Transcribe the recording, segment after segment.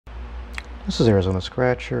This is Arizona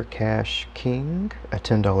Scratcher Cash King, a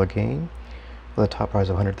 $10 game with a top prize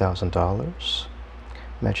of $100,000.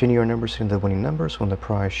 Match any of your numbers into the winning numbers when the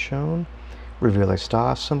prize shown. Reveal a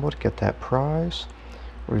star symbol to get that prize.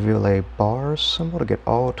 Reveal a bar symbol to get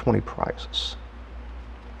all 20 prizes.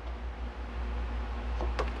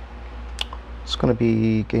 It's going to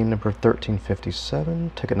be game number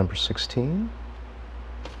 1357, ticket number 16.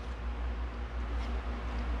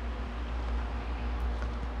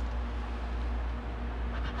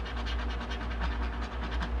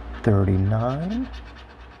 $39,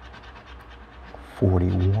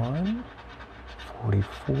 $41,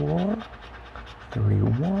 $44,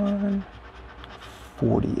 $31,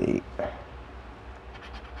 $48,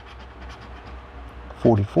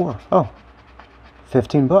 $44. Oh,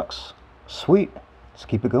 15 bucks. Sweet. Let's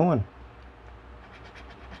keep it going.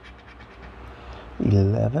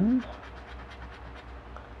 11,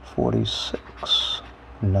 46,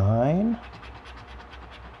 9,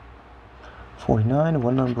 49,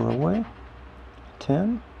 one number away.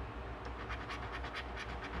 10,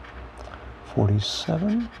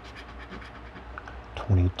 47,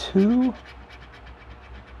 22,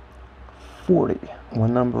 40,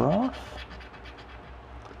 one number off.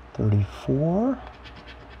 34,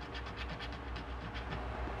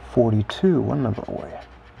 42, one number away.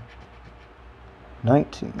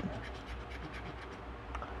 19,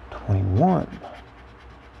 21,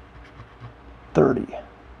 30,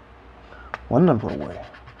 one number away.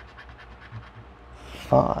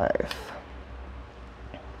 5,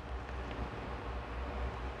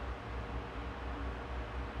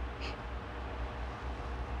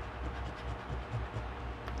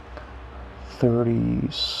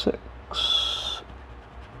 36,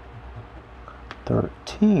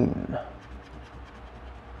 13,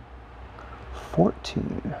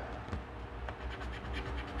 14,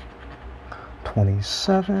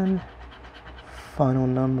 27, final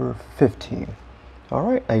number 15. All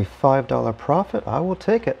right, a $5 profit. I will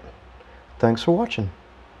take it. Thanks for watching.